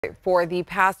For the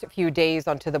past few days,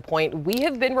 onto the point, we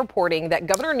have been reporting that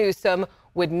Governor Newsom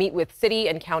would meet with city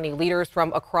and county leaders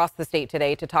from across the state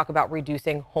today to talk about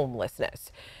reducing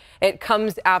homelessness. It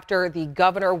comes after the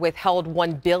governor withheld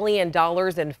 $1 billion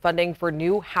in funding for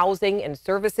new housing and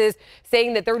services,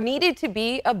 saying that there needed to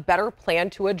be a better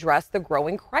plan to address the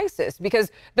growing crisis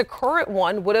because the current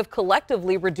one would have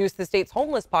collectively reduced the state's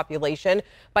homeless population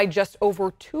by just over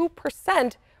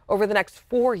 2% over the next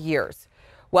 4 years.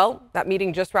 Well, that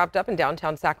meeting just wrapped up in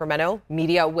downtown Sacramento.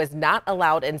 Media was not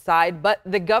allowed inside, but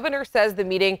the governor says the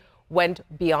meeting went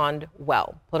beyond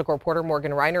well. Political reporter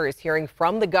Morgan Reiner is hearing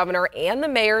from the governor and the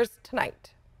mayors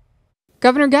tonight.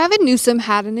 Governor Gavin Newsom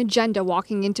had an agenda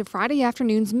walking into Friday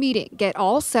afternoon's meeting. Get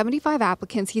all 75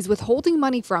 applicants he's withholding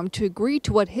money from to agree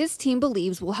to what his team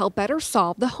believes will help better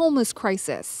solve the homeless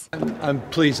crisis. I'm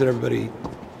pleased that everybody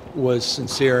was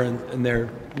sincere in their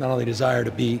not only desire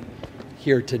to be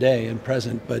here today and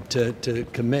present, but to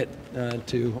commit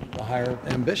to a higher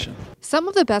ambition. Some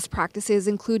of the best practices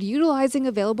include utilizing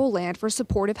available land for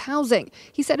supportive housing.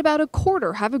 He said about a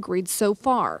quarter have agreed so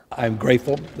far. I'm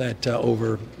grateful that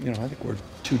over, I think we're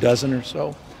 24 or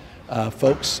so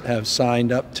folks have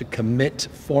signed up to commit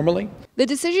formally. The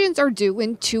decisions are due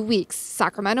in 2 weeks.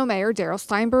 Sacramento Mayor Darrell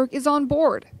Steinberg is on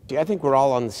board. I think we're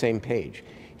all on the same page.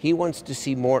 He wants to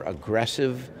see more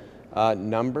aggressive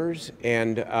numbers,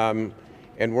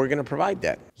 and we're going to provide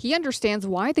that. He understands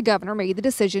why the governor made the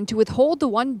decision to withhold the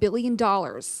 $1 billion. I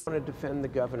want to defend the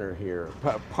governor here.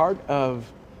 Part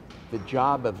of the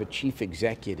job of a chief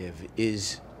executive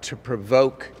is to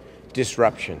provoke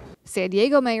disruption. San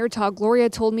Diego Mayor Todd Gloria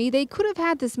told me they could have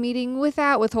had this meeting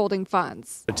without withholding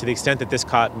funds. To the extent that this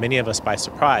caught many of us by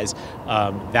surprise,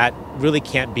 that really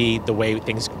can't be the way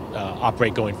things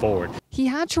operate going forward. He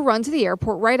had to run to the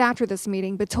airport right after this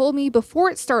meeting, but told me before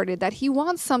it started that he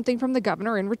wants something from the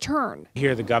governor in return.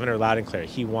 Hear the governor loud and clear.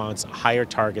 He wants higher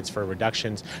targets for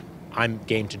reductions. I'm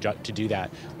game to do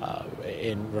that.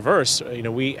 In reverse,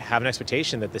 we have an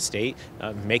expectation that the state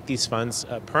make these funds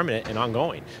permanent and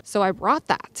ongoing. So I brought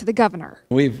that to the governor.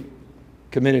 We've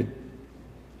committed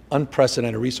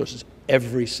unprecedented resources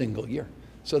every single year.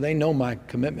 So they know my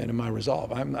commitment and my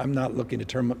resolve. I'm not looking to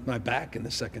turn my back in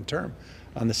the second term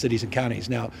on the cities and counties.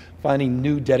 Now, finding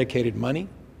new dedicated money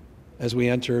as we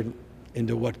enter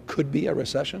into what could be a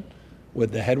recession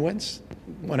with the headwinds,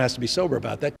 one has to be sober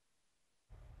about that.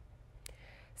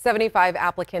 75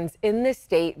 applicants in the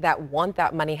state that want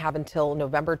that money have until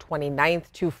November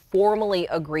 29th to formally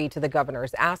agree to the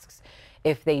governor's asks.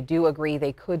 If they do agree,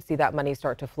 they could see that money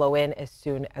start to flow in as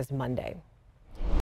soon as Monday.